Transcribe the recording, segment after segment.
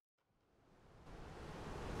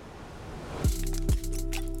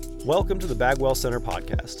Welcome to the Bagwell Center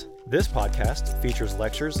podcast. This podcast features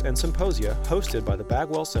lectures and symposia hosted by the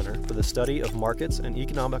Bagwell Center for the Study of Markets and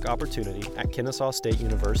Economic Opportunity at Kennesaw State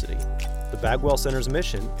University. The Bagwell Center's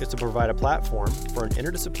mission is to provide a platform for an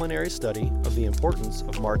interdisciplinary study of the importance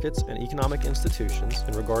of markets and economic institutions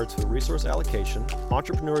in regard to resource allocation,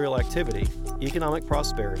 entrepreneurial activity, economic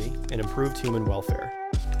prosperity, and improved human welfare.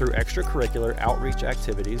 Through extracurricular outreach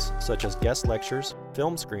activities such as guest lectures,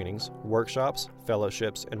 film screenings, workshops,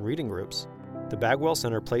 fellowships, and reading groups, the Bagwell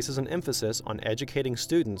Center places an emphasis on educating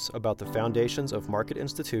students about the foundations of market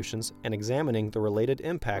institutions and examining the related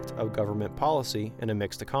impact of government policy in a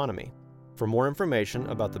mixed economy. For more information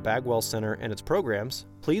about the Bagwell Center and its programs,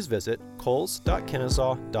 please visit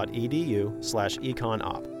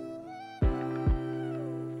coles.kennesaw.edu/econop.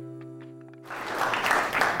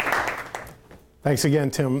 Thanks again,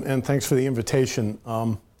 Tim, and thanks for the invitation.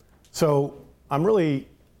 So I'm really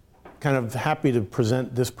kind of happy to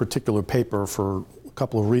present this particular paper for a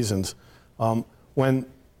couple of reasons. When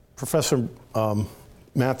Professor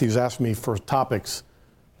Matthews asked me for topics,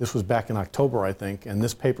 this was back in October, I think, and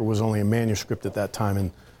this paper was only a manuscript at that time,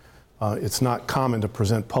 and it's not common to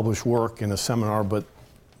present published work in a seminar, but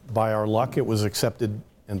by our luck, it was accepted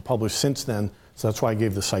and published since then, so that's why I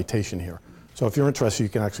gave the citation here. So if you're interested, you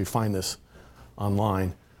can actually find this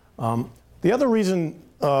online. The other reason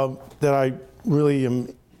that I really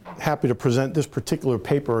am happy to present this particular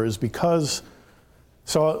paper is because,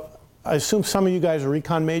 so I assume some of you guys are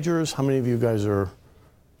econ majors. How many of you guys are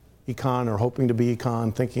econ or hoping to be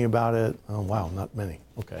econ, thinking about it? Oh, wow, not many.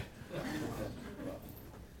 Okay.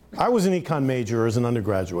 I was an econ major as an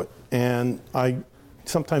undergraduate, and I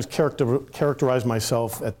sometimes characterized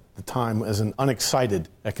myself at the time as an unexcited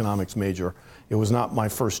economics major. It was not my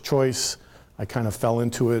first choice. I kind of fell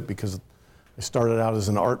into it because I started out as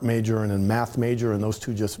an art major and a math major, and those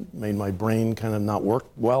two just made my brain kind of not work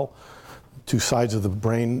well, two sides of the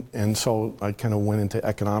brain, and so I kind of went into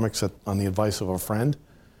economics on the advice of a friend.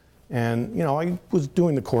 And, you know, I was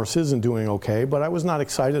doing the courses and doing okay, but I was not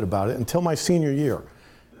excited about it until my senior year.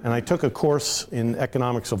 And I took a course in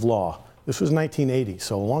economics of law. This was 1980,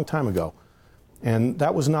 so a long time ago. And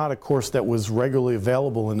that was not a course that was regularly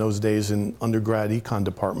available in those days in undergrad econ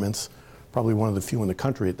departments. Probably one of the few in the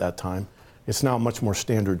country at that time. It's now a much more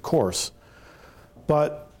standard course.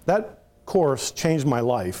 But that course changed my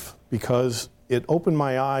life because it opened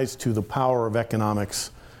my eyes to the power of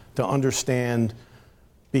economics to understand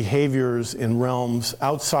behaviors in realms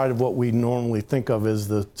outside of what we normally think of as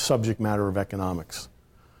the subject matter of economics.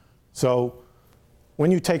 So when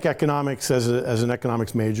you take economics as an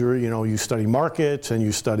economics major, you know, you study markets and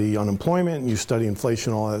you study unemployment and you study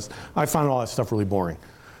inflation, all that. I found all that stuff really boring.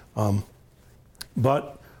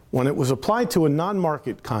 But when it was applied to a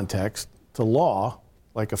non-market context, to law,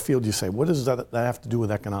 like a field, you say, what does that have to do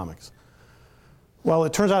with economics? Well,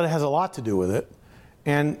 it turns out it has a lot to do with it,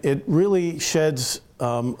 and it really sheds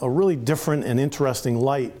a really different and interesting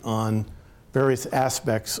light on various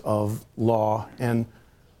aspects of law, and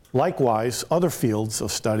likewise, other fields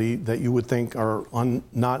of study that you would think are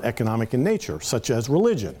not economic in nature, such as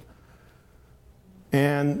religion.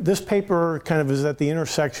 And this paper kind of is at the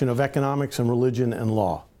intersection of economics and religion and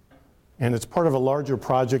law. And it's part of a larger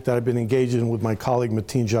project that I've been engaged in with my colleague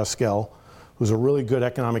Mateen Jaskel, who's a really good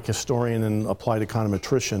economic historian and applied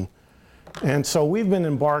econometrician. And so we've been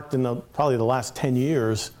embarked in probably the last 10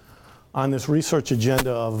 years on this research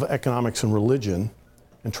agenda of economics and religion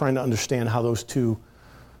and trying to understand how those two,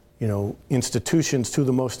 you know, institutions, two of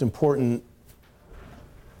the most important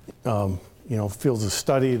fields of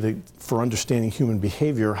study for understanding human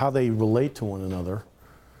behavior, how they relate to one another.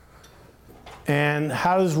 And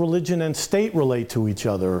how does religion and state relate to each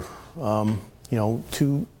other?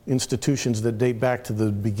 Two institutions that date back to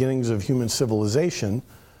the beginnings of human civilization.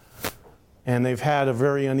 And they've had a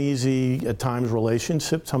very uneasy, at times,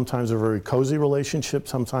 relationship. Sometimes a very cozy relationship.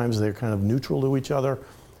 Sometimes they're kind of neutral to each other.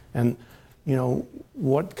 And, you know,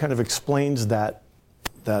 what kind of explains that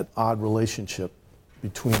odd relationship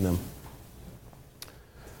between them?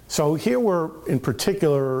 So here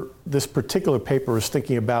this particular paper is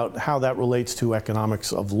thinking about how that relates to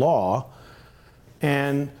economics of law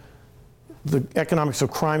and the economics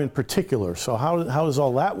of crime in particular. So how does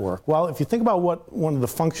all that work? Well, if you think about what one of the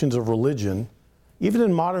functions of religion, even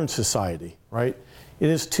in modern society, right, it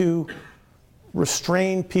is to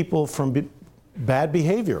restrain people from bad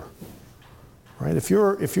behavior, right? If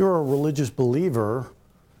you're a religious believer,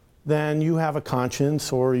 then you have a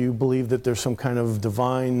conscience, or you believe that there's some kind of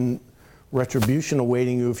divine retribution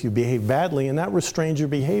awaiting you if you behave badly, and that restrains your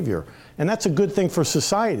behavior. And that's a good thing for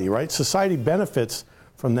society, right? Society benefits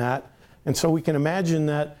from that. And so we can imagine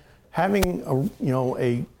that having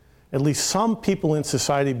a at least some people in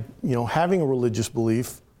society, having a religious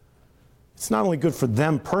belief, it's not only good for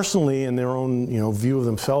them personally and their own, view of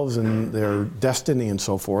themselves and their destiny and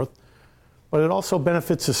so forth, but it also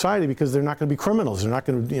benefits society because they're not going to be criminals. They're not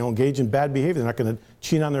going to, engage in bad behavior. They're not going to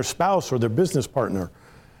cheat on their spouse or their business partner,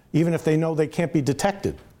 even if they know they can't be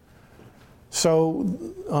detected. So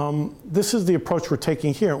this is the approach we're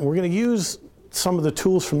taking here. We're going to use some of the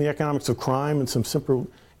tools from the economics of crime and some simple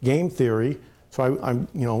game theory. So I'm,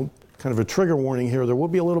 kind of a trigger warning here. There will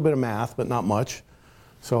be a little bit of math, but not much.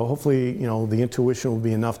 So hopefully, the intuition will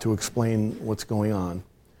be enough to explain what's going on.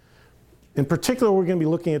 In particular, we're going to be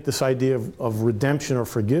looking at this idea of redemption or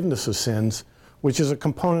forgiveness of sins, which is a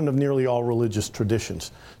component of nearly all religious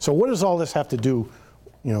traditions. So what does all this have to do,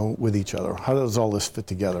 with each other? How does all this fit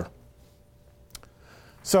together?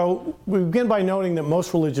 So we begin by noting that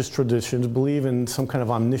most religious traditions believe in some kind of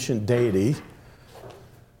omniscient deity.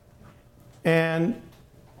 And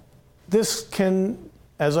this can,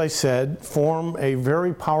 as I said, form a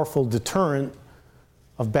very powerful deterrent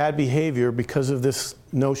of bad behavior because of this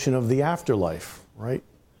notion of the afterlife, right?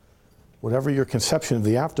 Whatever your conception of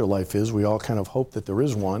the afterlife is, we all kind of hope that there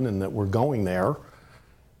is one and that we're going there.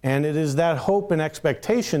 And it is that hope and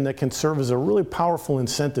expectation that can serve as a really powerful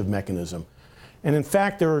incentive mechanism. And in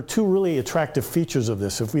fact, there are two really attractive features of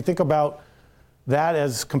this. If we think about that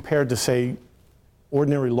as compared to, say,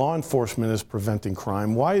 ordinary law enforcement as preventing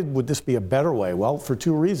crime, why would this be a better way? Well, for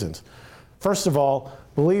two reasons. First of all,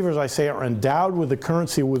 believers, I say, are endowed with the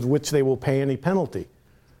currency with which they will pay any penalty,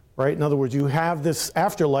 right? In other words, you have this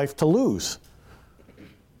afterlife to lose.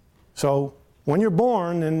 So when you're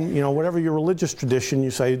born, and whatever your religious tradition, you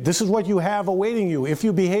say, this is what you have awaiting you if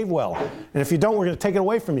you behave well. And if you don't, we're going to take it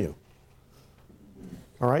away from you.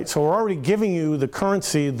 All right, so we're already giving you the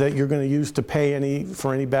currency that you're going to use to pay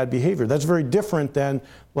for any bad behavior. That's very different than,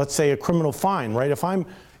 let's say, a criminal fine, right? If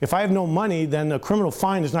I have no money, then a criminal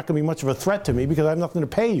fine is not going to be much of a threat to me because I have nothing to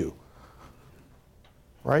pay you,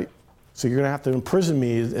 right? So you're going to have to imprison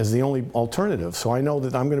me as the only alternative. So I know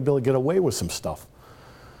that I'm going to be able to get away with some stuff.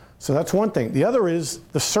 So that's one thing. The other is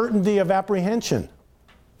the certainty of apprehension,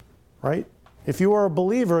 right? If you are a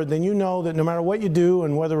believer, then you know that no matter what you do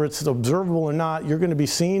and whether it's observable or not, you're going to be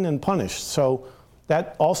seen and punished. So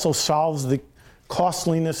that also solves the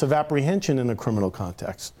costliness of apprehension in a criminal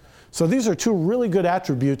context. So these are two really good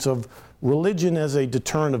attributes of religion as a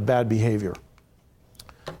deterrent of bad behavior.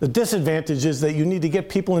 The disadvantage is that you need to get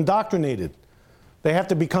people indoctrinated. They have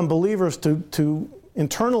to become believers to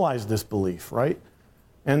internalize this belief, right?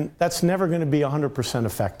 And that's never going to be 100%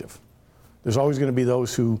 effective. There's always going to be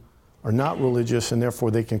those who are not religious, and therefore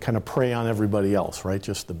they can kind of prey on everybody else, right?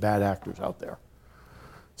 Just the bad actors out there.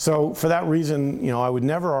 So for that reason, I would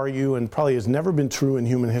never argue, and probably has never been true in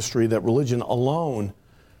human history, that religion alone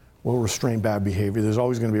will restrain bad behavior. There's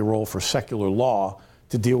always going to be a role for secular law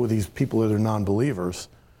to deal with these people that are non-believers.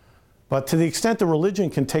 But to the extent that religion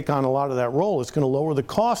can take on a lot of that role, it's going to lower the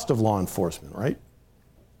cost of law enforcement, right?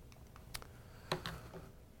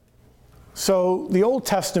 So the Old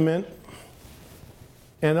Testament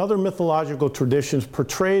and other mythological traditions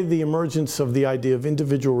portray the emergence of the idea of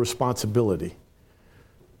individual responsibility.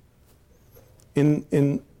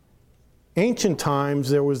 In ancient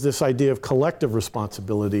times, there was this idea of collective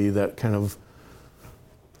responsibility that kind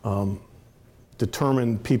of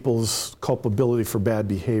determined people's culpability for bad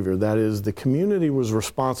behavior. That is, the community was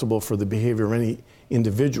responsible for the behavior of any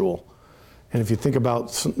individual. And if you think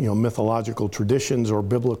about mythological traditions or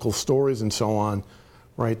biblical stories and so on,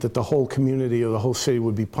 right, that the whole community or the whole city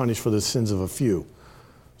would be punished for the sins of a few.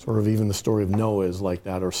 Sort of even the story of Noah is like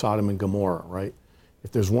that, or Sodom and Gomorrah, right?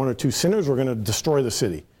 If there's one or two sinners, we're going to destroy the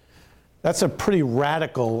city. That's a pretty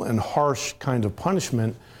radical and harsh kind of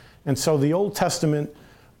punishment. And so the Old Testament,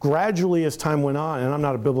 gradually as time went on, and I'm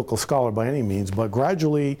not a biblical scholar by any means, but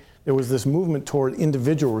gradually there was this movement toward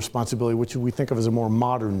individual responsibility, which we think of as a more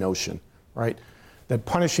modern notion, right? That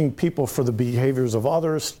punishing people for the behaviors of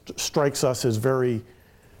others strikes us as very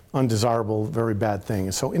undesirable, very bad thing.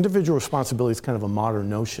 And so individual responsibility is kind of a modern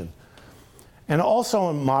notion. And also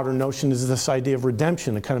a modern notion is this idea of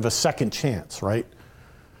redemption, a kind of a second chance, right?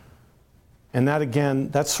 And that, again,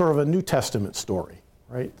 that's sort of a New Testament story,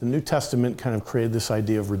 right? The New Testament kind of created this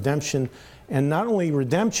idea of redemption, and not only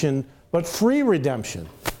redemption, but free redemption,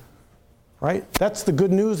 right? That's the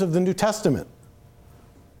good news of the New Testament.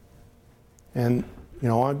 And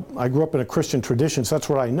I grew up in a Christian tradition, so that's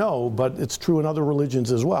what I know, but it's true in other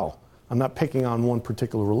religions as well. I'm not picking on one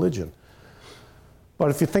particular religion. But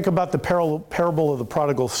if you think about the parable of the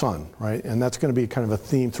prodigal son, right, and that's going to be kind of a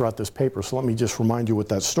theme throughout this paper, so let me just remind you what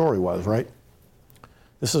that story was, right?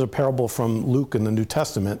 This is a parable from Luke in the New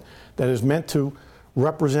Testament that is meant to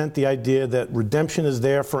represent the idea that redemption is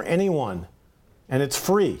there for anyone, and it's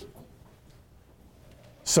free.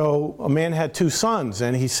 So a man had 2 sons,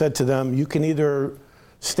 and he said to them, you can either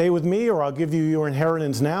stay with me or I'll give you your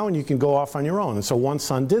inheritance now and you can go off on your own. And so one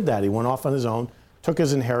son did that. He went off on his own, took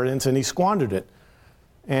his inheritance, and he squandered it.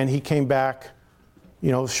 And he came back,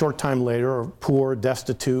 a short time later, poor,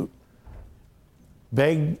 destitute,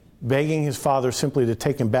 begging his father simply to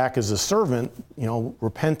take him back as a servant,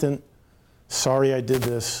 repentant, sorry I did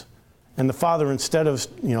this. And the father, instead of,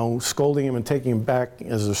 scolding him and taking him back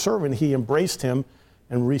as a servant, he embraced him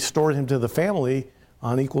and restored him to the family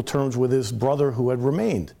on equal terms with his brother who had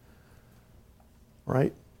remained,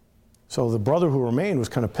 right? So the brother who remained was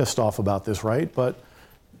kind of pissed off about this, right? But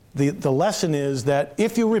the lesson is that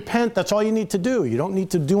if you repent, that's all you need to do. You don't need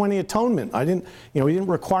to do any atonement. He didn't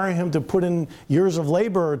require him to put in years of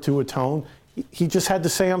labor to atone. He just had to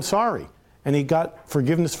say, I'm sorry. And he got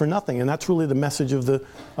forgiveness for nothing. And that's really the message of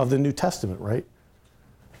the New Testament, right?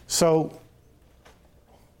 So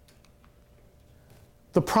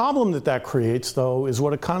the problem that creates, though, is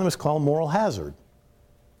what economists call moral hazard.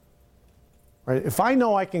 Right? If I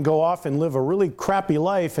know I can go off and live a really crappy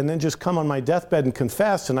life and then just come on my deathbed and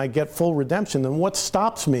confess and I get full redemption, then what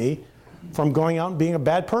stops me from going out and being a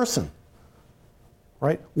bad person?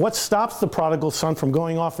 Right? What stops the prodigal son from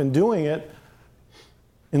going off and doing it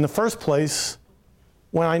in the first place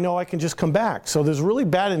when I know I can just come back? So there's really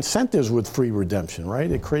bad incentives with free redemption,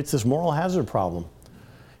 right? It creates this moral hazard problem.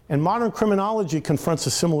 And modern criminology confronts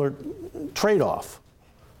a similar trade-off,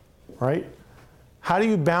 right? How do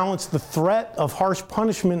you balance the threat of harsh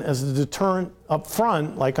punishment as a deterrent up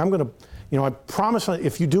front? Like, I'm going to, I promise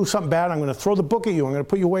if you do something bad, I'm going to throw the book at you. I'm going to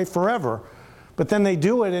put you away forever. But then they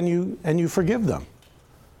do it and you forgive them.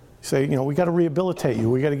 You say, we got to rehabilitate you.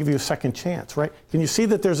 We got to give you a second chance, right? Can you see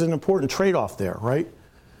that there's an important trade-off there, right?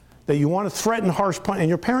 That you want to threaten harsh punishment, and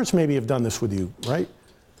your parents maybe have done this with you, right?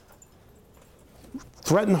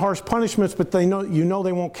 Threaten harsh punishments, but they know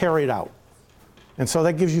they won't carry it out. And so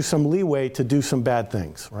that gives you some leeway to do some bad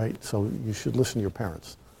things, right? So you should listen to your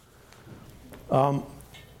parents.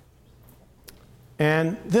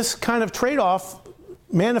 And this kind of trade-off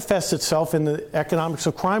manifests itself in the economics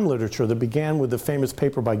of crime literature that began with the famous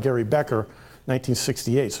paper by Gary Becker,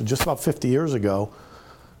 1968. So just about 50 years ago,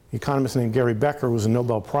 an economist named Gary Becker, who was a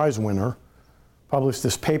Nobel Prize winner, published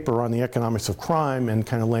this paper on the economics of crime and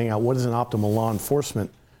kind of laying out what is an optimal law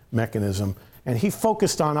enforcement mechanism. And he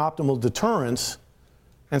focused on optimal deterrence.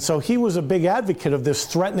 And so he was a big advocate of this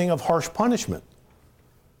threatening of harsh punishment.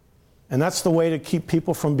 And that's the way to keep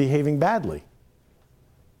people from behaving badly.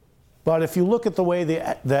 But if you look at the way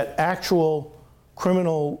that actual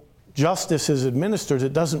criminal justice is administered,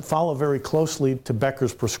 it doesn't follow very closely to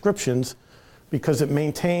Becker's prescriptions because it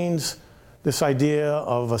maintains this idea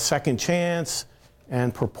of a second chance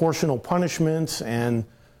and proportional punishments and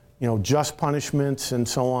just punishments and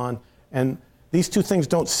so on. And these two things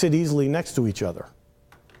don't sit easily next to each other.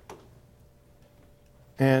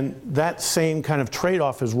 And that same kind of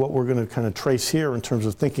trade-off is what we're going to kind of trace here in terms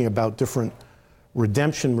of thinking about different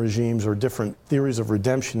redemption regimes or different theories of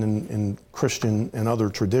redemption in Christian and other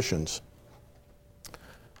traditions.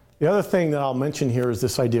 The other thing that I'll mention here is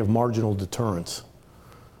this idea of marginal deterrence.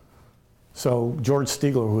 So George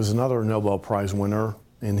Stigler, who was another Nobel Prize winner,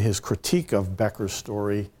 in his critique of Becker's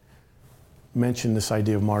story, mentioned this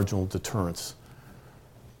idea of marginal deterrence.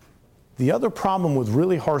 The other problem with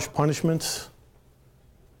really harsh punishments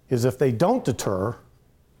is if they don't deter,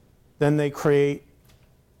 then they create,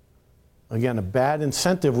 again, a bad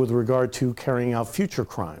incentive with regard to carrying out future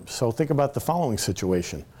crimes. So think about the following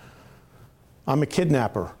situation. I'm a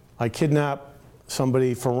kidnapper. I kidnap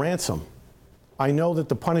somebody for ransom. I know that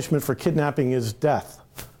the punishment for kidnapping is death.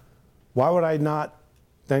 Why would I not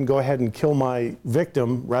then go ahead and kill my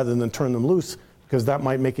victim rather than turn them loose? Because that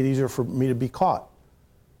might make it easier for me to be caught,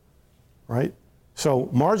 right? So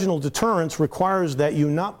marginal deterrence requires that you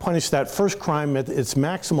not punish that first crime at its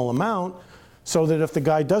maximal amount, so that if the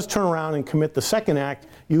guy does turn around and commit the second act,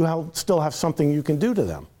 you still have something you can do to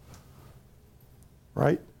them,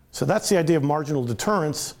 right? So that's the idea of marginal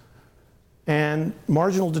deterrence. And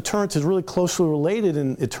marginal deterrence is really closely related,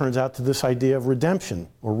 and it turns out, to this idea of redemption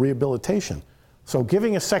or rehabilitation. So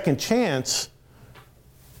giving a second chance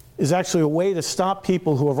is actually a way to stop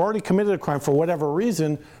people who have already committed a crime for whatever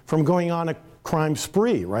reason from going on a crime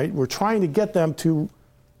spree, right? We're trying to get them to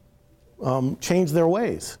change their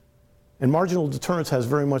ways. And marginal deterrence has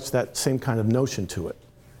very much that same kind of notion to it.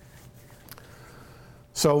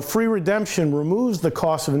 So free redemption removes the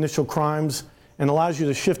cost of initial crimes and allows you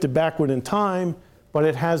to shift it backward in time, but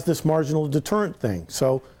it has this marginal deterrent thing.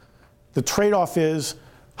 So the trade-off is,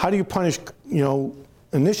 How do you punish,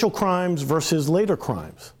 initial crimes versus later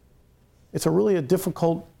crimes? It's really a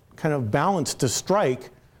difficult kind of balance to strike,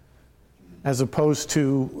 as opposed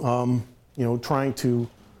to, trying to,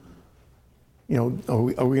 are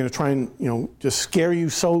we going to try and, just scare you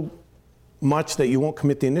so much that you won't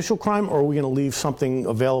commit the initial crime, or are we going to leave something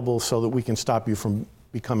available so that we can stop you from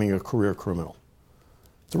becoming a career criminal?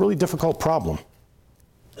 It's a really difficult problem.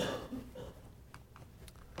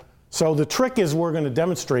 So the trick is we're going to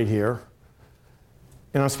demonstrate here,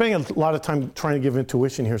 and I'm spending a lot of time trying to give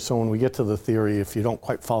intuition here, so when we get to the theory, if you don't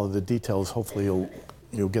quite follow the details, hopefully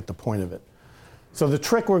you'll get the point of it. So the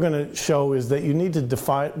trick we're going to show is that you need to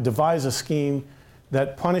devise a scheme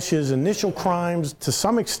that punishes initial crimes to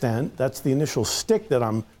some extent. That's the initial stick that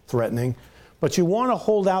I'm threatening. But you want to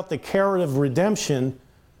hold out the carrot of redemption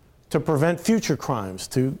to prevent future crimes,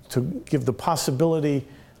 to give the possibility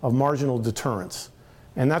of marginal deterrence.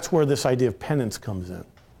 And that's where this idea of penance comes in.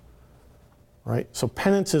 Right? So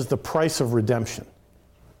penance is the price of redemption.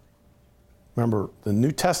 Remember, the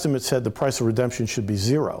New Testament said the price of redemption should be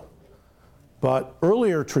 0. But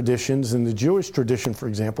earlier traditions, in the Jewish tradition, for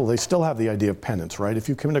example, they still have the idea of penance, right? If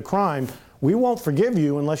you commit a crime, we won't forgive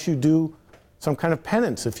you unless you do some kind of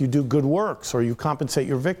penance, if you do good works or you compensate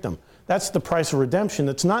your victim. That's the price of redemption.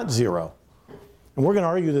 It's not 0. And we're going to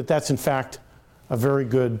argue that that's, in fact, a very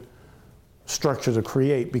good structure to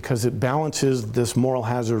create because it balances this moral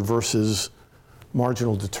hazard versus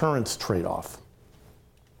marginal deterrence trade-off.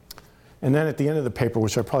 And then at the end of the paper,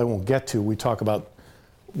 which I probably won't get to, we talk about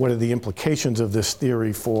what are the implications of this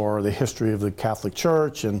theory for the history of the Catholic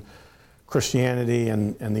Church and Christianity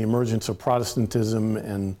and the emergence of Protestantism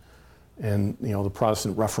and the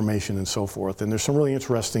Protestant Reformation and so forth. And there's some really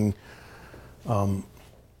interesting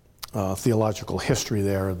theological history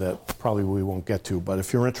there that probably we won't get to. But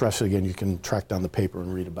if you're interested, again, you can track down the paper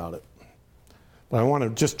and read about it. But I want to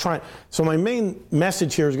just try. So my main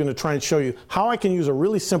message here is going to try and show you how I can use a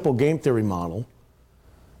really simple game theory model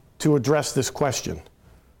to address this question.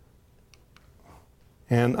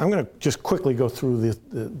 And I'm going to just quickly go through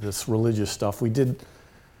this religious stuff. We did,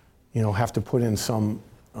 have to put in some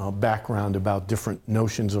background about different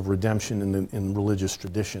notions of redemption in religious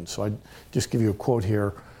traditions. So I just give you a quote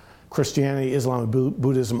here. Christianity, Islam, and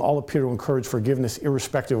Buddhism all appear to encourage forgiveness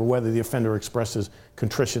irrespective of whether the offender expresses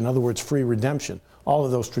contrition. In other words, free redemption. All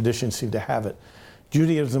of those traditions seem to have it.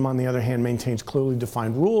 Judaism, on the other hand, maintains clearly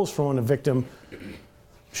defined rules for when a victim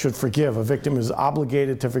should forgive. A victim is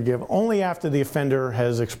obligated to forgive only after the offender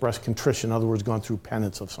has expressed contrition, in other words, gone through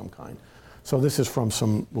penance of some kind. So this is from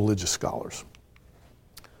some religious scholars.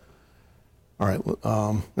 All right,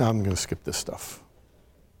 now I'm going to skip this stuff.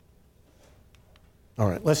 All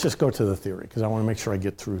right, let's just go to the theory, because I want to make sure I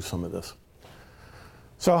get through some of this.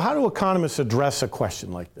 So how do economists address a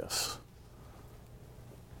question like this?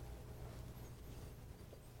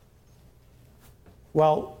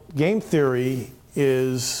 Well, game theory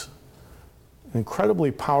is an incredibly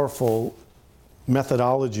powerful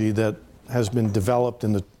methodology that has been developed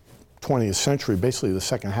in the 20th century, basically the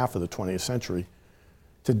second half of the 20th century,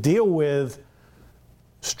 to deal with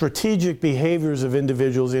strategic behaviors of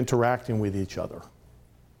individuals interacting with each other.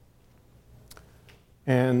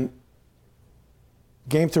 And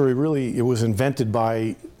game theory really, it was invented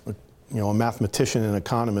by a mathematician and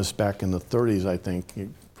economist back in the 30s, I think.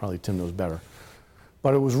 Probably Tim knows better.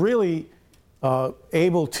 But it was really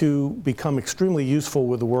able to become extremely useful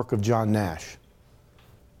with the work of John Nash.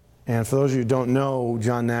 And for those of you who don't know,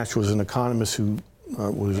 John Nash was an economist who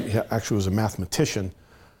was a mathematician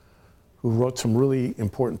who wrote some really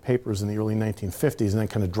important papers in the early 1950s and then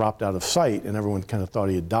kind of dropped out of sight, and everyone kind of thought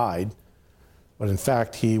he had died. But in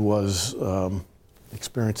fact, he was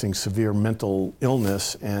experiencing severe mental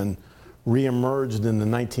illness and reemerged in the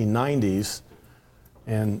 1990s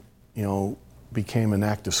and, became an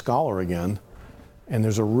active scholar again. And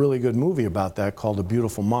there's a really good movie about that called A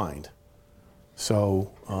Beautiful Mind. So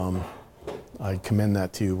I commend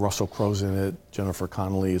that to you. Russell Crowe's in it, Jennifer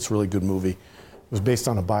Connelly. It's a really good movie. It was based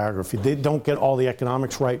on a biography. They don't get all the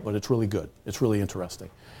economics right, but it's really good. It's really interesting.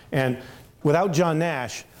 And without John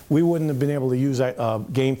Nash, we wouldn't have been able to use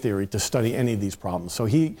game theory to study any of these problems. So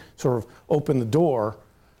he sort of opened the door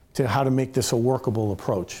to how to make this a workable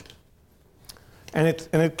approach. And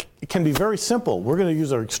it can be very simple. We're going to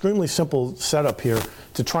use our extremely simple setup here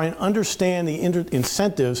to try and understand the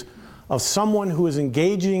incentives of someone who is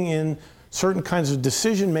engaging in certain kinds of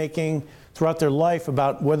decision making throughout their life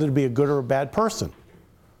about whether to be a good or a bad person.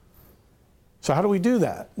 So how do we do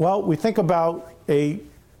that? Well, we think about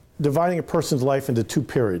dividing a person's life into two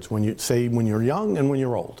periods, when you're young and when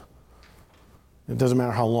you're old. It doesn't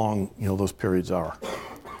matter how long those periods are.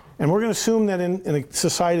 And we're going to assume that in a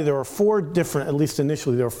society there are four different, at least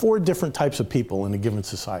initially, there are four different types of people in a given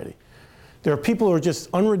society. There are people who are just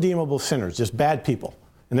unredeemable sinners, just bad people,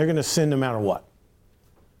 and they're going to sin no matter what.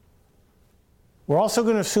 We're also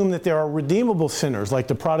going to assume that there are redeemable sinners, like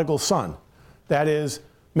the prodigal son. That is,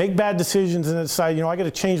 make bad decisions and then decide, I got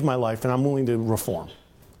to change my life and I'm willing to reform.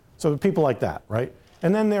 So people like that, right?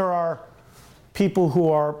 And then there are people who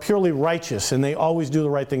are purely righteous and they always do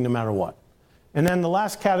the right thing no matter what. And then the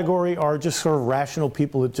last category are just sort of rational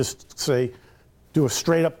people that just say, do a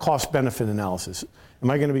straight up cost-benefit analysis. Am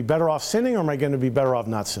I going to be better off sinning or am I going to be better off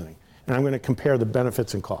not sinning? And I'm going to compare the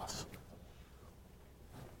benefits and costs.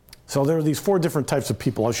 So there are these four different types of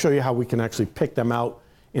people. I'll show you how we can actually pick them out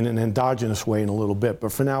in an endogenous way in a little bit.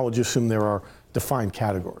 But for now, we'll just assume there are defined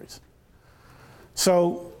categories.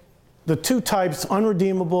 So the two types,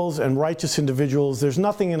 unredeemables and righteous individuals, there's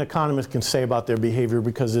nothing an economist can say about their behavior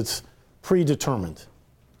because it's predetermined,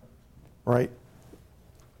 right?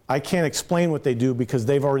 I can't explain what they do because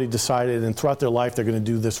they've already decided, and throughout their life they're going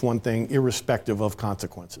to do this one thing irrespective of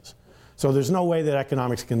consequences. So there's no way that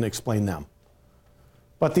economics can explain them.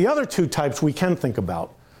 But the other two types we can think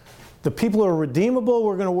about. The people who are redeemable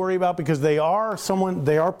we're going to worry about because they are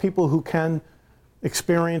people who can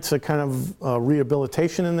experience a kind of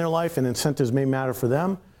rehabilitation in their life, and incentives may matter for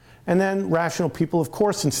them. And then rational people, of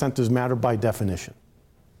course, incentives matter by definition.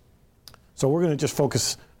 So we're going to just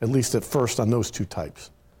focus, at least at first, on those two types.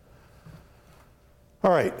 All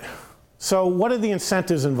right, so what are the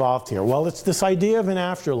incentives involved here? Well, it's this idea of an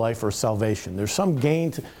afterlife or salvation. There's some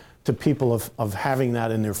gain to people of having that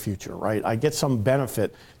in their future, right? I get some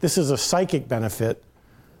benefit. This is a psychic benefit,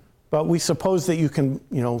 but we suppose that you can,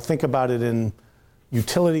 think about it in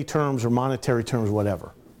utility terms or monetary terms,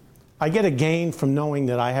 whatever. I get a gain from knowing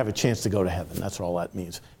that I have a chance to go to heaven. That's all that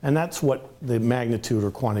means. And that's what the magnitude or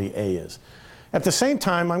quantity A is. At the same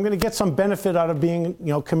time, I'm going to get some benefit out of being,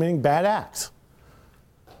 committing bad acts.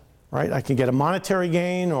 Right? I can get a monetary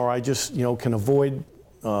gain, or I just, can avoid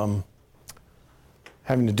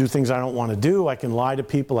having to do things I don't want to do. I can lie to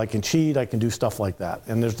people. I can cheat. I can do stuff like that.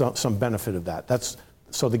 And there's some benefit of that.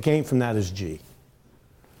 So the gain from that is G.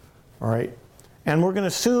 All right? And we're going to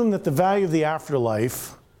assume that the value of the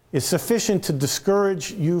afterlife is sufficient to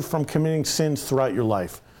discourage you from committing sins throughout your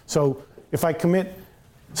life. So if I commit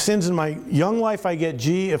sins in my young life, I get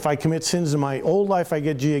G. If I commit sins in my old life, I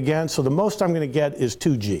get G again. So the most I'm going to get is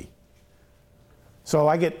 2G. So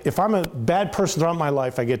if I'm a bad person throughout my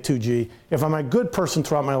life, I get 2G. If I'm a good person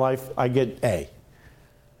throughout my life, I get A.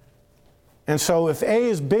 And so if A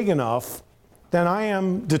is big enough, then I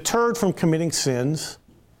am deterred from committing sins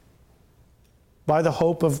by the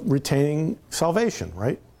hope of retaining salvation,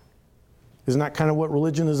 right? Isn't that kind of what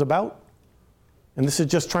religion is about? And this is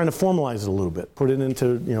just trying to formalize it a little bit, put it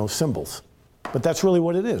into, symbols. But that's really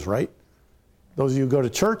what it is, right? Those of you who go to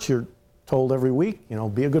church, you're told every week,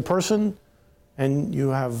 be a good person, and you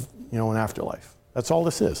have, an afterlife. That's all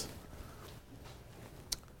this is.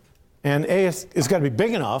 And A has got to be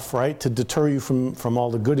big enough, right, to deter you from all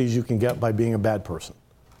the goodies you can get by being a bad person,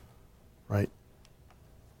 right?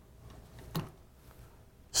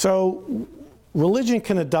 So religion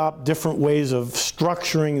can adopt different ways of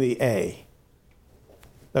structuring the A.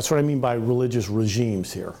 That's what I mean by religious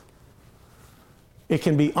regimes here. It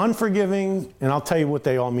can be unforgiving, and I'll tell you what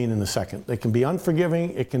they all mean in a second. They can be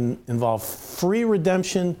unforgiving, it can involve free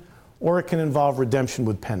redemption, or it can involve redemption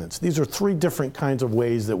with penance. These are three different kinds of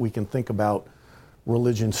ways that we can think about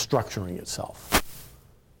religion structuring itself.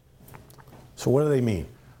 So what do they mean?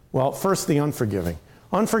 Well, first, the unforgiving.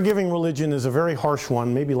 Unforgiving religion is a very harsh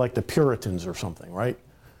one, maybe like the Puritans or something, right?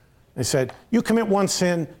 They said, you commit one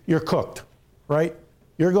sin, you're cooked, right?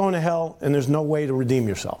 You're going to hell, and there's no way to redeem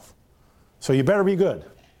yourself. So you better be good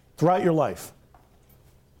throughout your life,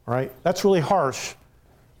 all right? That's really harsh,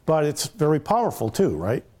 but it's very powerful too,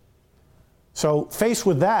 right? So faced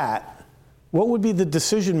with that, what would be the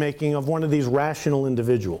decision-making of one of these rational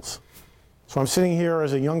individuals? So I'm sitting here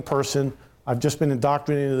as a young person. I've just been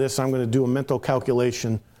indoctrinated into this. I'm going to do a mental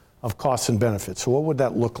calculation of costs and benefits. So what would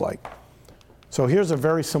that look like? So here's a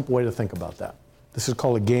very simple way to think about that. This is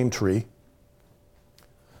called a game tree.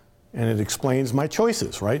 And it explains my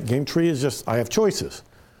choices, right? Game tree is just, I have choices.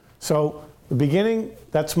 So the beginning,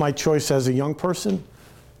 that's my choice as a young person.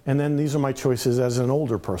 And then these are my choices as an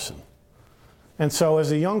older person. And so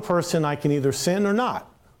as a young person, I can either sin or not.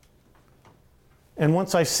 And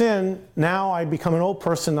once I sin, now I become an old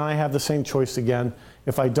person and I have the same choice again.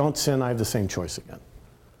 If I don't sin, I have the same choice again.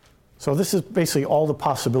 So this is basically all the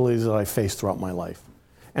possibilities that I face throughout my life.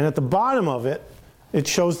 And at the bottom of it, it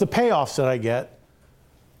shows the payoffs that I get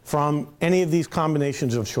from any of these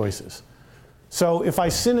combinations of choices. So if I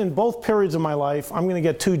sin in both periods of my life, I'm going to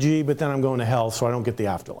get 2G, but then I'm going to hell, so I don't get the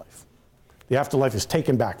afterlife. The afterlife is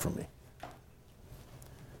taken back from me.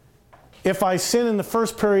 If I sin in the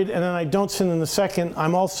first period and then I don't sin in the second,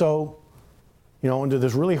 I'm also, under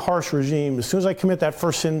this really harsh regime. As soon as I commit that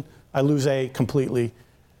first sin, I lose A completely.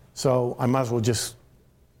 So I might as well just,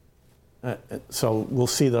 so we'll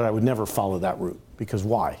see that I would never follow that route. Because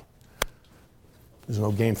why? There's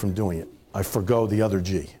no gain from doing it. I forgo the other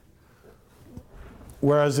G.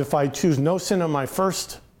 Whereas if I choose no sin on my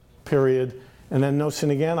first period and then no sin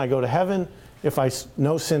again, I go to heaven. If I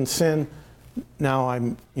no sin, now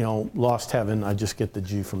I'm, lost heaven. I just get the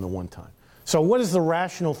G from the one time. So what is the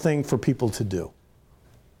rational thing for people to do?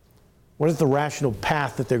 What is the rational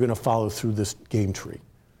path that they're going to follow through this game tree?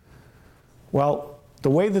 Well, the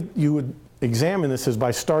way that you would examine this is by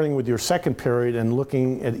starting with your second period and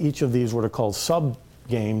looking at each of these what are called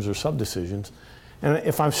sub-games or sub-decisions. And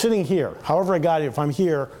if I'm sitting here, however I got here, if I'm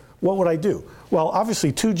here, what would I do? Well,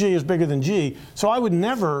 obviously 2G is bigger than G, so I would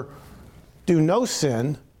never do no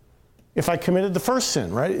sin if I committed the first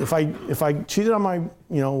sin, right? If I cheated on my,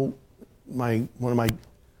 one of my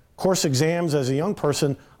course exams as a young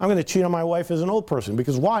person, I'm going to cheat on my wife as an old person,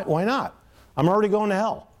 because why? Why not? I'm already going to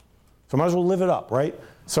hell. So I might as well live it up, right?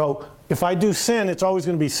 So if I do sin, it's always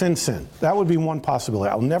going to be sin. That would be one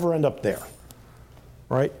possibility. I'll never end up there,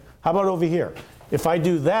 right? How about over here? If I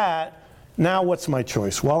do that, now what's my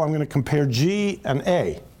choice? Well, I'm going to compare G and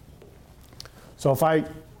A. So if I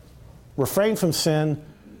refrain from sin,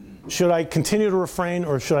 should I continue to refrain,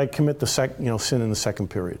 or should I commit the sin in the second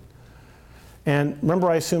period? And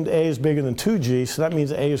remember, I assumed A is bigger than 2G, so that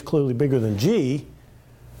means A is clearly bigger than G.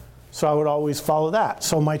 So I would always follow that.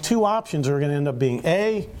 So my two options are going to end up being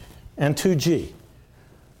A and 2G.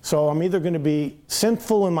 So I'm either going to be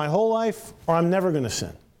sinful in my whole life, or I'm never going to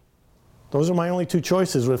sin. Those are my only two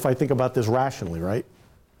choices if I think about this rationally, right?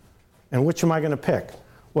 And which am I going to pick?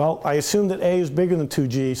 Well, I assume that A is bigger than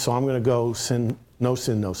 2G, so I'm going to go sin, no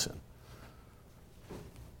sin, no sin.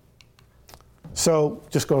 So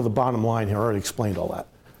just go to the bottom line here. I already explained all that.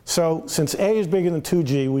 So since A is bigger than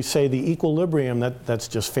 2G, we say the equilibrium, that's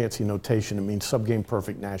just fancy notation. It means subgame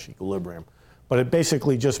perfect Nash equilibrium. But it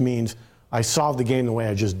basically just means I solved the game the way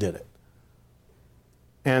I just did it.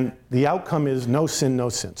 And the outcome is no sin, no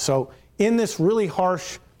sin. So in this really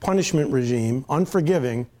harsh punishment regime,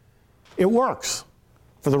 unforgiving, it works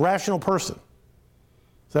for the rational person.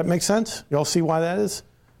 Does that make sense? You all see why that is?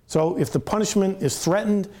 So if the punishment is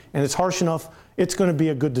threatened and it's harsh enough, it's going to be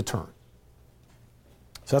a good deterrent.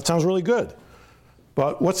 So that sounds really good.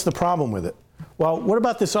 But what's the problem with it? Well, what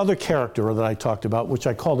about this other character that I talked about, which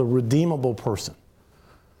I called a redeemable person?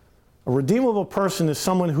 A redeemable person is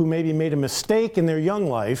someone who maybe made a mistake in their young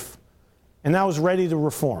life and now is ready to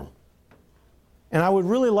reform. And I would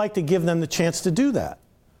really like to give them the chance to do that,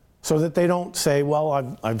 so that they don't say,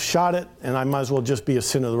 well, I've shot it and I might as well just be a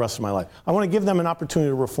sinner the rest of my life. I want to give them an opportunity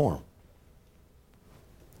to reform.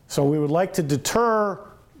 So we would like to deter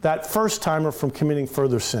that first timer from committing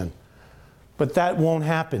further sin. But that won't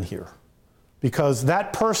happen here, because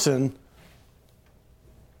that person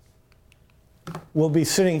will be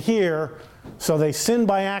sitting here, so they sin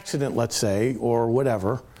by accident, let's say, or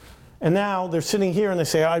whatever, and now they're sitting here and they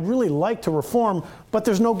say, I'd really like to reform, but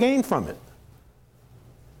there's no gain from it.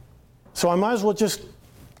 So I might as well just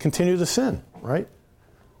continue to sin, right?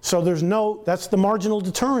 So that's the marginal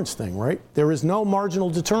deterrence thing, right? There is no marginal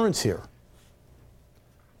deterrence here.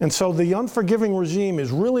 And so the unforgiving regime is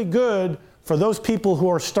really good for those people who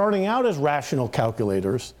are starting out as rational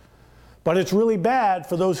calculators, but it's really bad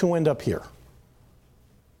for those who end up here.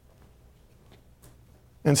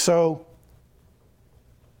 And so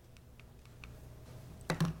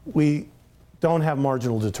we don't have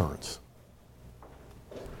marginal deterrence.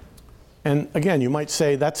 And again, you might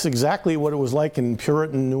say that's exactly what it was like in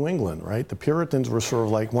Puritan New England, right? The Puritans were sort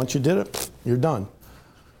of like, once you did it, you're done,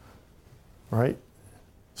 right?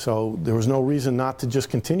 So there was no reason not to just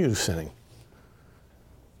continue sinning.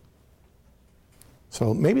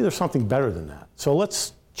 So maybe there's something better than that. So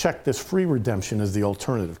let's check this free redemption as the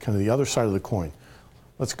alternative, kind of the other side of the coin.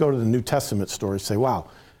 Let's go to the New Testament story and say, wow,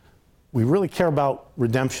 we really care about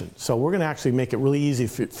redemption. So we're going to actually make it really easy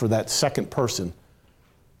for that second person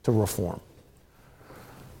to reform.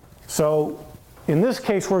 So in this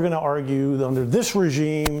case, we're going to argue that under this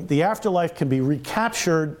regime, the afterlife can be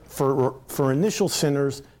recaptured for initial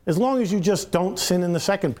sinners as long as you just don't sin in the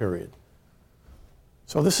second period.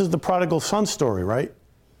 So this is the prodigal son story, right?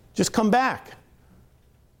 Just come back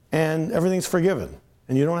and everything's forgiven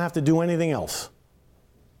and you don't have to do anything else.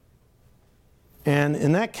 And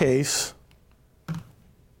in that case,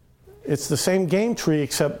 It's the same game tree,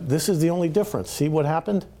 except this is the only difference. See what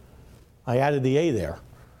happened? I added the A there.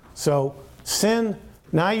 So sin,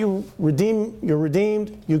 now you're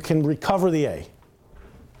redeemed, you can recover the A.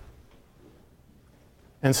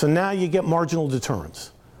 And so now you get marginal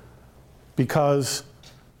deterrence, because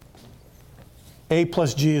A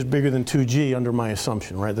plus G is bigger than 2G under my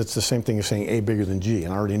assumption, right? That's the same thing as saying A bigger than G,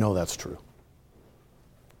 and I already know that's true.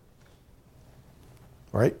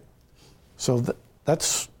 Right? So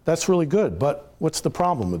that's really good, but what's the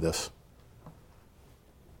problem with this?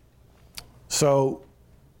 So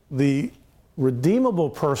the redeemable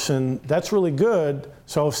person, that's really good.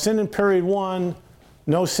 So if sin in period 1,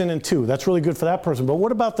 no sin in 2, that's really good for that person. But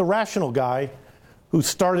what about the rational guy who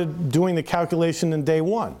started doing the calculation in day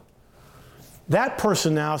 1? That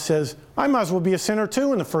person now says, I might as well be a sinner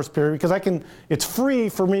too in the first period, because it's free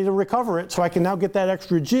for me to recover it, so I can now get that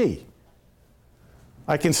extra G.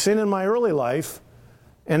 I can sin in my early life,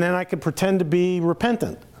 and then I can pretend to be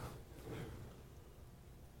repentant.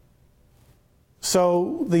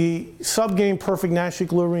 So the sub-game perfect Nash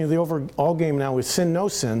equilibrium of the overall game now is sin, no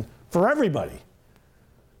sin for everybody.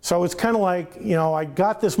 So it's kind of like, I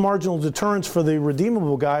got this marginal deterrence for the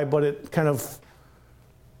redeemable guy, but it kind of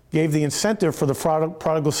gave the incentive for the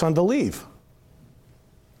prodigal son to leave.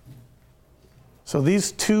 So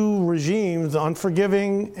these two regimes, the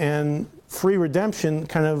unforgiving and free redemption,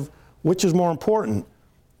 kind of, which is more important?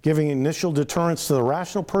 Giving initial deterrence to the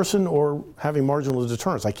rational person or having marginal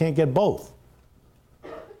deterrence? I can't get both.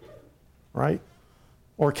 Right?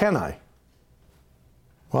 Or can I?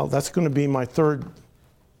 Well, that's going to be my third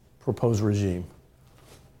proposed regime.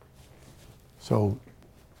 So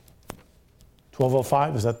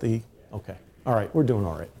 1205, is that the, okay. All right, we're doing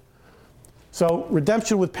all right. So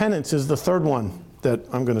redemption with penance is the third one that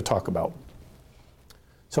I'm going to talk about.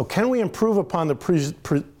 So can we improve upon the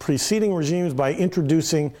preceding regimes by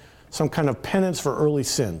introducing some kind of penance for early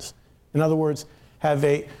sins? In other words,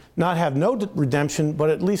 not have no redemption, but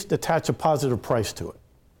at least attach a positive price to it.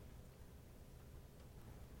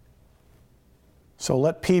 So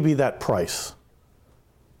let P be that price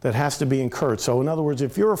that has to be incurred. So in other words,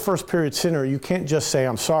 if you're a first period sinner, you can't just say,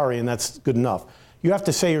 I'm sorry, and that's good enough. You have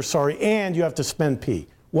to say you're sorry, and you have to spend P.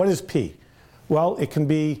 What is P? Well, it can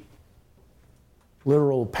be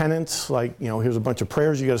literal penance, like, here's a bunch of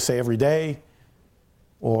prayers you got to say every day,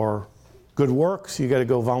 or good works, you got to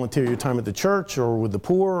go volunteer your time at the church or with the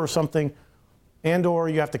poor or something, and or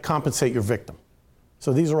you have to compensate your victim.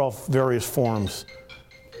 So these are all various forms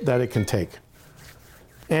that it can take.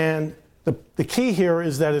 And the key here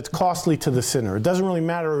is that it's costly to the sinner. It doesn't really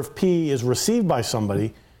matter if P is received by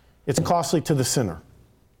somebody, it's costly to the sinner.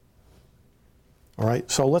 All right,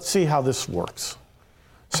 so let's see how this works.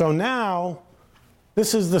 So now,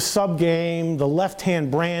 this is the sub-game, the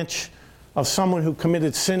left-hand branch of someone who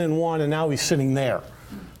committed sin in 1, and now he's sitting there.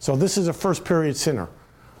 So this is a first period sinner.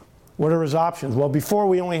 What are his options? Well, before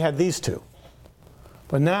we only had these two.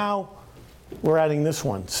 But now we're adding this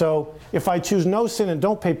one. So if I choose no sin and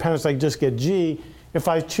don't pay penance, I just get G. If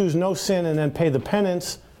I choose no sin and then pay the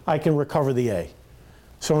penance, I can recover the A.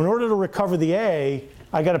 So in order to recover the A,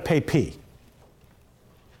 I got to pay P.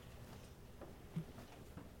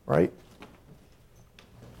 Right?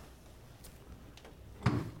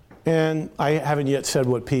 And I haven't yet said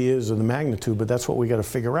what P is or the magnitude, but that's what we got to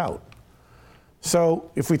figure out.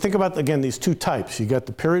 So if we think about, again, these two types, you got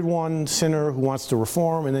the period 1 sinner who wants to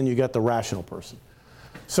reform, and then you got the rational person.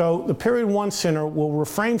 So the period 1 sinner will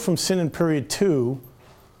refrain from sin in period 2,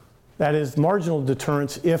 that is marginal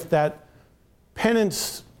deterrence, if that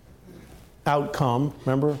penance outcome,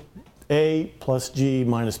 remember, A plus G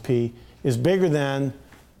minus P, is bigger than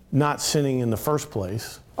not sinning in the first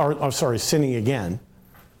place, or sinning again.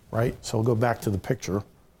 Right? So we'll go back to the picture.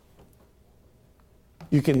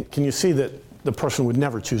 Can you see that the person would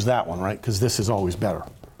never choose that one, right? Because this is always better.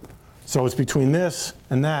 So it's between this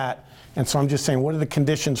and that. And so I'm just saying, what are the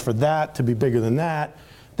conditions for that to be bigger than that?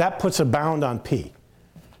 That puts a bound on P.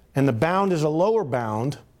 And the bound is a lower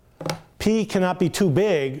bound. P cannot be too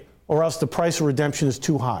big, or else the price of redemption is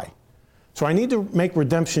too high. So I need to make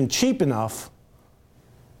redemption cheap enough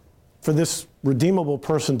for this redeemable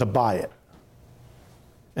person to buy it.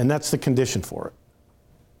 And that's the condition for it.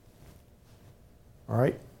 All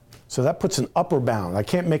right? So that puts an upper bound. I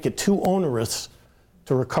can't make it too onerous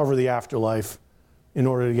to recover the afterlife in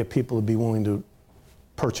order to get people to be willing to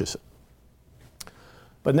purchase it.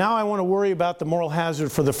 But now I want to worry about the moral hazard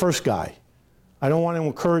for the first guy. I don't want to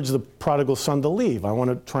encourage the prodigal son to leave. I want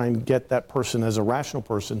to try and get that person as a rational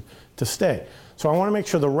person to stay. So I want to make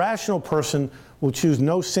sure the rational person will choose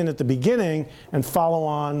no sin at the beginning and follow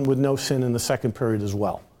on with no sin in the second period as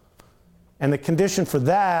well. And the condition for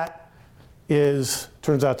that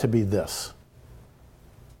turns out to be this.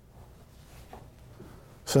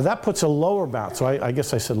 So that puts a lower bound. So I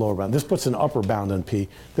guess I said lower bound. This puts an upper bound on P.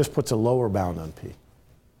 This puts a lower bound on P.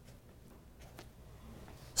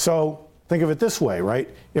 So think of it this way, right?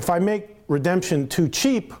 If I make redemption too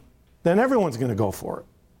cheap, then everyone's going to go for it.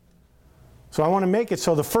 So I want to make it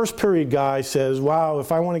so the first period guy says, wow,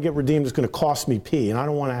 if I want to get redeemed, it's going to cost me P, and I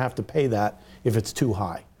don't want to have to pay that if it's too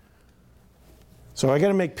high. So I got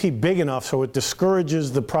to make P big enough so it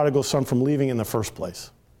discourages the prodigal son from leaving in the first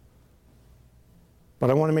place. But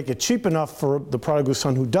I want to make it cheap enough for the prodigal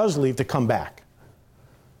son who does leave to come back.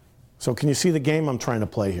 So can you see the game I'm trying to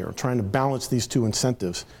play here? I'm trying to balance these two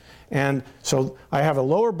incentives. And so I have a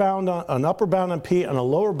lower bound on, an upper bound on P and a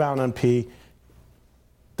lower bound on P.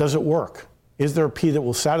 Does it work? Is there a P that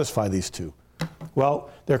will satisfy these two? Well,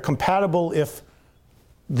 they're compatible if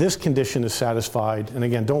this condition is satisfied. And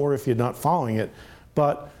again, don't worry if you're not following it,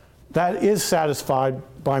 but that is satisfied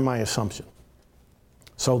by my assumption.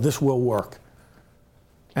 So this will work.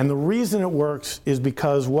 And the reason it works is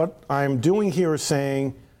because what I'm doing here is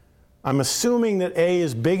saying, I'm assuming that A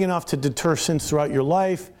is big enough to deter sins throughout your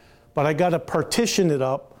life, but I got to partition it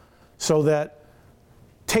up so that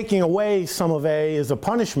taking away some of A is a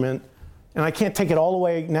punishment, and I can't take it all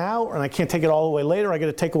away now, and I can't take it all the way later. I got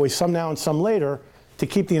to take away some now and some later to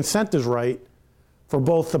keep the incentives right for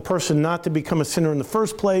both the person not to become a sinner in the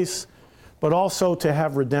first place, but also to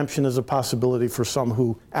have redemption as a possibility for some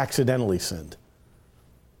who accidentally sinned.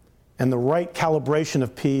 And the right calibration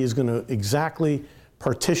of P is going to exactly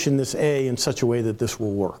partition this A in such a way that this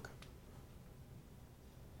will work.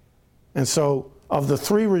 And so of the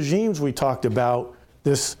three regimes we talked about,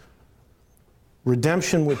 this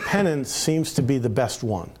redemption with penance seems to be the best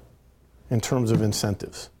one in terms of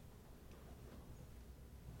incentives.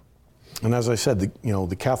 And as I said,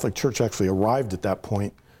 the Catholic Church actually arrived at that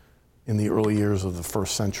point in the early years of the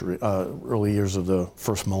first century, early years of the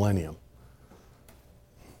first millennium.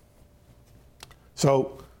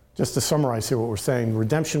 So just to summarize here what we're saying,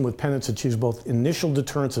 redemption with penance achieves both initial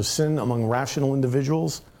deterrence of sin among rational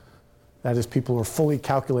individuals, that is, people who are fully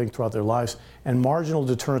calculating throughout their lives, and marginal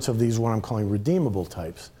deterrence of these, what I'm calling redeemable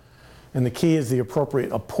types. And the key is the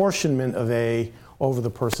appropriate apportionment of A over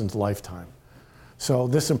the person's lifetime. So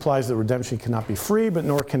this implies that redemption cannot be free, but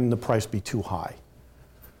nor can the price be too high.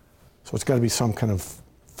 So it's got to be some kind of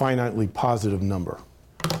finitely positive number.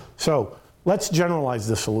 So let's generalize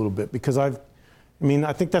this a little bit, because I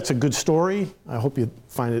think that's a good story. I hope you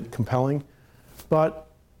find it compelling. But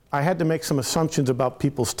I had to make some assumptions about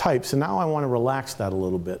people's types, and now I want to relax that a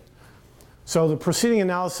little bit. So the preceding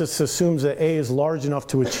analysis assumes that A is large enough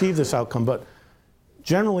to achieve this outcome, but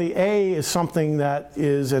generally A is something that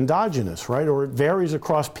is endogenous, right? Or it varies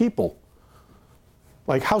across people.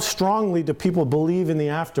 Like, how strongly do people believe in the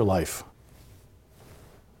afterlife?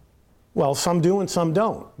 Well, some do and some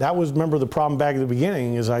don't. That was, remember, the problem back at the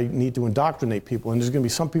beginning is I need to indoctrinate people. And there's going to be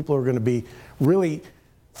some people who are going to be really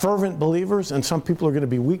fervent believers, and some people are going to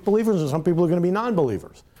be weak believers, and some people are going to be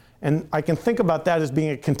non-believers. And I can think about that as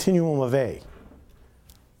being a continuum of A.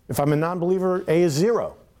 If I'm a non-believer, A is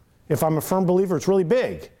 0. If I'm a firm believer, it's really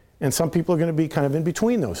big. And some people are going to be kind of in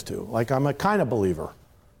between those two. Like, I'm a kind of believer,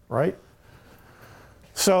 right?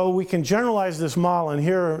 So we can generalize this model, and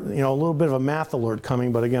here, a little bit of a math alert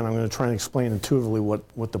coming, but again, I'm going to try and explain intuitively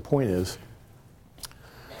what the point is.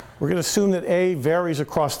 We're going to assume that A varies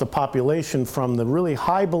across the population from the really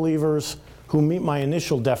high believers who meet my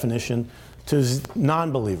initial definition to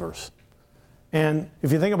non-believers. And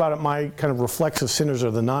if you think about it, my kind of reflexive sinners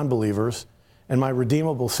are the non-believers, and my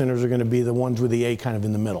redeemable sinners are going to be the ones with the A kind of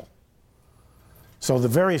in the middle. So the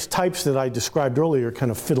various types that I described earlier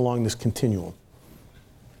kind of fit along this continuum.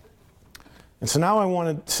 And so now I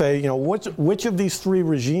want to say, which of these three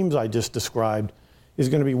regimes I just described is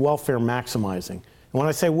going to be welfare maximizing? And when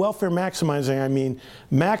I say welfare maximizing, I mean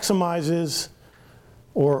maximizes,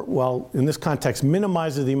 or, well, in this context,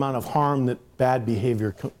 minimizes the amount of harm that bad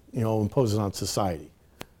behavior, imposes on society.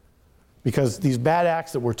 Because these bad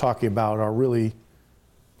acts that we're talking about are really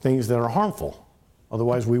things that are harmful.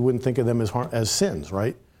 Otherwise, we wouldn't think of them as sins,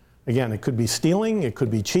 right? Again, it could be stealing, it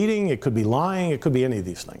could be cheating, it could be lying, it could be any of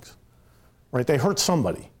these things. Right? They hurt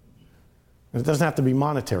somebody. And it doesn't have to be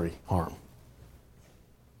monetary harm.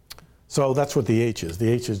 So that's what the H is. The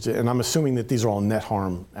H is, and I'm assuming that these are all net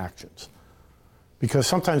harm actions. Because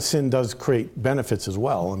sometimes sin does create benefits as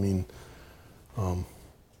well.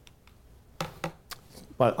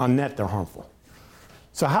 But on net, they're harmful.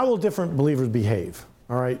 So how will different believers behave?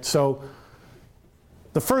 All right, so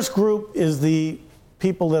the first group is the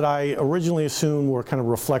people that I originally assumed were kind of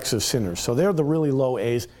reflexive sinners. So they're the really low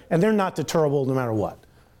A's, and they're not deterrable no matter what.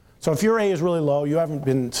 So if your A is really low, you haven't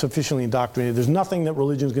been sufficiently indoctrinated, there's nothing that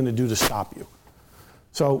religion is going to do to stop you.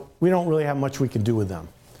 So we don't really have much we can do with them.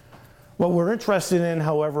 What we're interested in,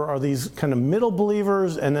 however, are these kind of middle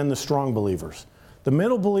believers and then the strong believers. The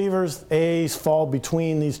middle believers, A's, fall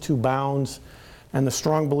between these two bounds, and the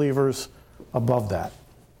strong believers above that.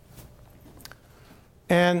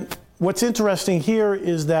 And what's interesting here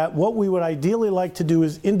is that what we would ideally like to do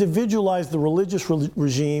is individualize the religious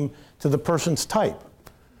regime to the person's type.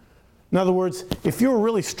 In other words, if you're a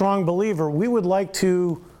really strong believer, we would like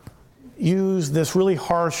to use this really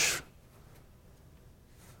harsh,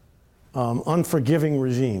 unforgiving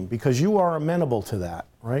regime because you are amenable to that,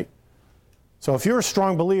 right? So if you're a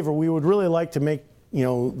strong believer, we would really like to make,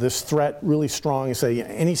 this threat really strong and say,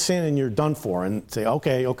 any sin and you're done for, and say,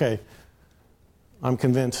 okay, I'm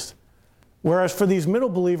convinced. Whereas for these middle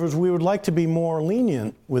believers, we would like to be more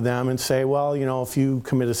lenient with them and say, well, if you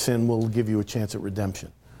commit a sin, we'll give you a chance at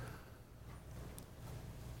redemption.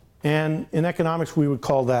 And in economics, we would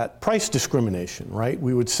call that price discrimination, right?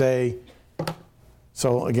 We would say,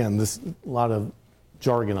 so again, there's a lot of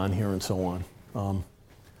jargon on here and so on.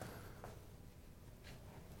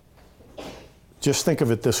 Just think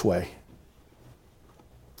of it this way.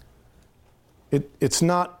 It's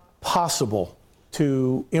not possible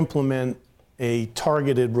to implement a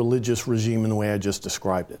targeted religious regime in the way I just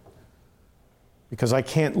described it. Because I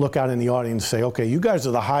can't look out in the audience and say, okay, you guys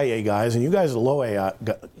are the high A guys and you guys are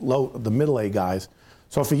the middle A guys.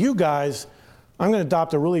 So for you guys, I'm going to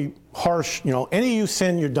adopt a really harsh, any of you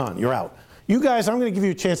sin, you're done, you're out. You guys, I'm going to give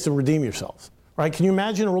you a chance to redeem yourselves, right? Can you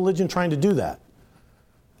imagine a religion trying to do that?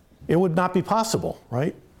 It would not be possible,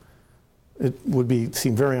 right? It would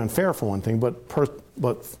seem very unfair for one thing,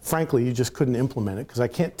 but frankly, you just couldn't implement it because I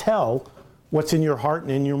can't tell what's in your heart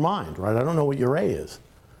and in your mind, right? I don't know what your A is.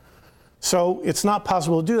 So it's not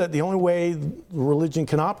possible to do that. The only way religion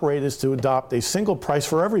can operate is to adopt a single price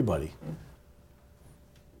for everybody.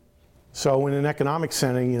 So in an economic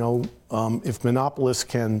setting, if monopolists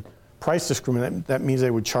can price discriminate, that means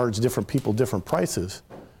they would charge different people different prices.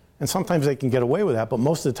 And sometimes they can get away with that, but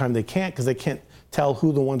most of the time they can't because they can't tell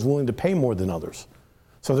who the one's willing to pay more than others.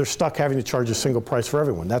 So they're stuck having to charge a single price for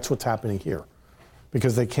everyone. That's what's happening here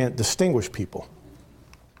because they can't distinguish people.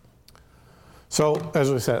 So, as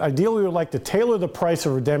I said, ideally we would like to tailor the price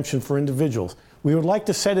of redemption for individuals. We would like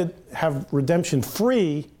to have redemption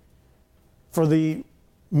free for the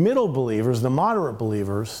middle believers, the moderate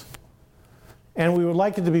believers, and we would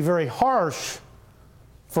like it to be very harsh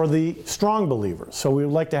for the strong believers. So we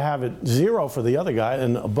would like to have it 0 for the other guy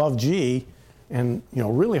and above G, and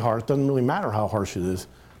really harsh. Doesn't really matter how harsh it is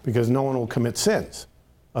because no one will commit sins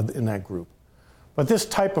in that group. But this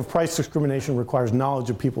type of price discrimination requires knowledge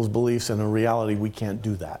of people's beliefs, and in reality, we can't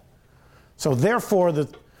do that. So therefore, the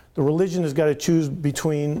religion has got to choose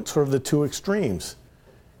between sort of the two extremes,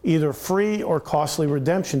 either free or costly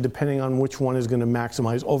redemption, depending on which one is going to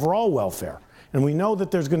maximize overall welfare. And we know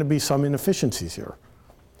that there's going to be some inefficiencies here.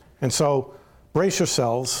 And so brace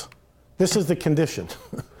yourselves. This is the condition.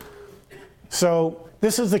 So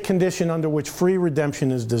this is the condition under which free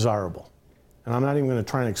redemption is desirable. And I'm not even going to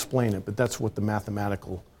try and explain it, but that's what the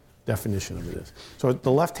mathematical definition of it is. So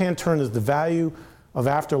the left-hand term is the value of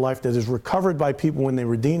afterlife that is recovered by people when they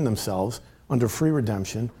redeem themselves under free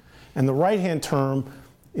redemption. And the right-hand term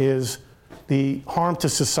is the harm to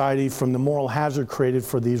society from the moral hazard created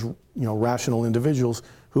for these rational individuals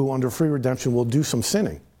who under free redemption will do some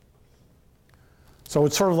sinning. So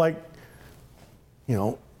it's sort of like,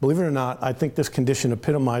 believe it or not, I think this condition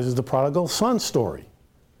epitomizes the prodigal son story,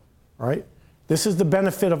 right? This is the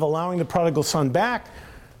benefit of allowing the prodigal son back.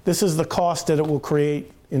 This is the cost that it will create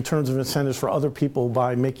in terms of incentives for other people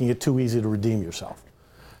by making it too easy to redeem yourself.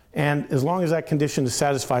 And as long as that condition is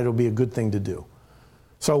satisfied, it'll be a good thing to do.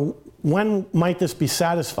 So when might this be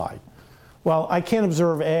satisfied? Well, I can't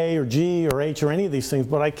observe A or G or H or any of these things,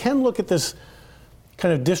 but I can look at this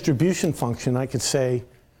kind of distribution function. I could say,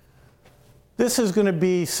 this is going to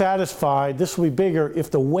be satisfied, this will be bigger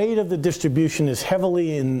if the weight of the distribution is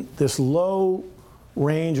heavily in this low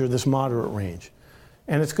range or this moderate range.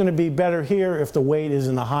 And it's going to be better here if the weight is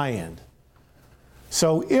in the high end.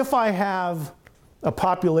 So if I have a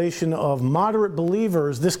population of moderate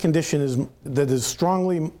believers, this condition is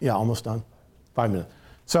strongly, almost done, 5 minutes.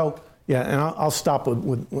 So, and I'll stop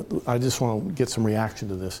with I just want to get some reaction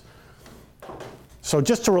to this. So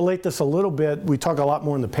just to relate this a little bit, we talk a lot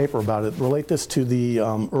more in the paper about it, relate this to the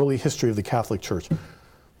early history of the Catholic Church.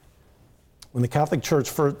 When the Catholic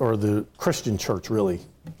Church, or the Christian Church really,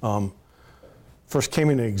 first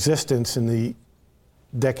came into existence in the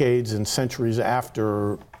decades and centuries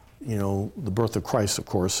after, the birth of Christ, of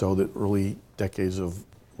course, so the early decades of,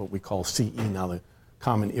 what we call CE now, the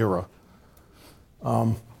Common Era.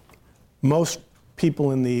 Most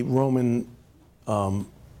people in the Roman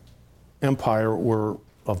Empire were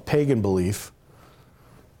of pagan belief,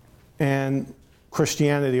 and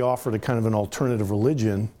Christianity offered a kind of an alternative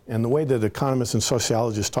religion. And the way that economists and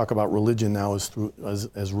sociologists talk about religion now is through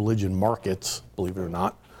as religion markets, believe it or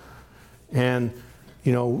not. And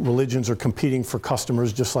religions are competing for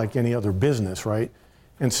customers just like any other business, right?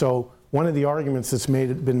 And so one of the arguments that's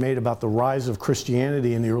been made about the rise of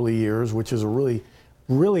Christianity in the early years, which is a really,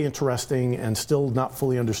 really interesting and still not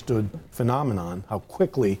fully understood phenomenon, how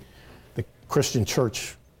quickly the Christian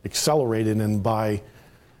church accelerated, and by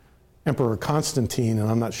Emperor Constantine, and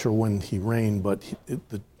I'm not sure when he reigned, but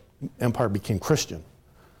the empire became Christian.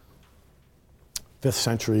 5th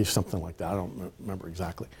century, something like that, I don't remember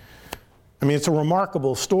exactly. I mean, it's a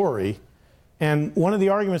remarkable story, and one of the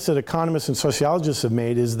arguments that economists and sociologists have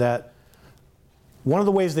made is that one of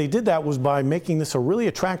the ways they did that was by making this a really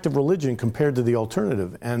attractive religion compared to the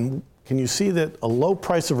alternative. And can you see that a low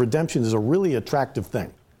price of redemption is a really attractive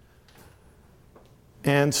thing?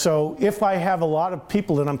 And so if I have a lot of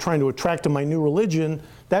people that I'm trying to attract to my new religion,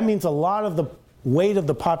 that means a lot of the weight of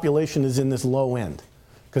the population is in this low end,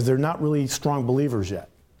 because they're not really strong believers yet.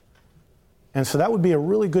 And so that would be a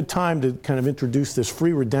really good time to kind of introduce this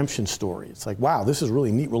free redemption story. It's like, wow, this is a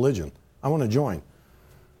really neat religion. I want to join.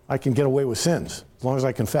 I can get away with sins as long as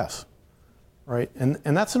I confess, right? And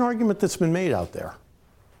that's an argument that's been made out there,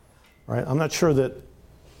 right? I'm not sure that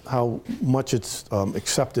how much it's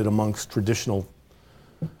accepted amongst traditional,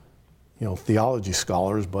 theology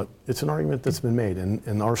scholars, but it's an argument that's been made,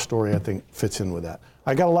 and our story, I think, fits in with that.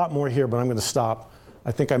 I got a lot more here, but I'm going to stop.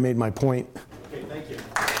 I think I made my point. Okay, thank you.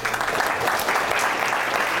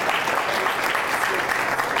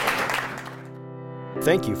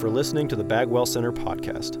 Thank you for listening to the Bagwell Center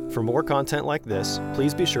podcast. For more content like this,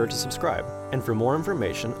 please be sure to subscribe. And for more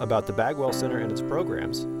information about the Bagwell Center and its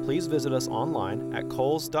programs, please visit us online at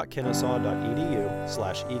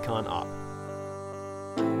coles.kennesaw.edu/econop.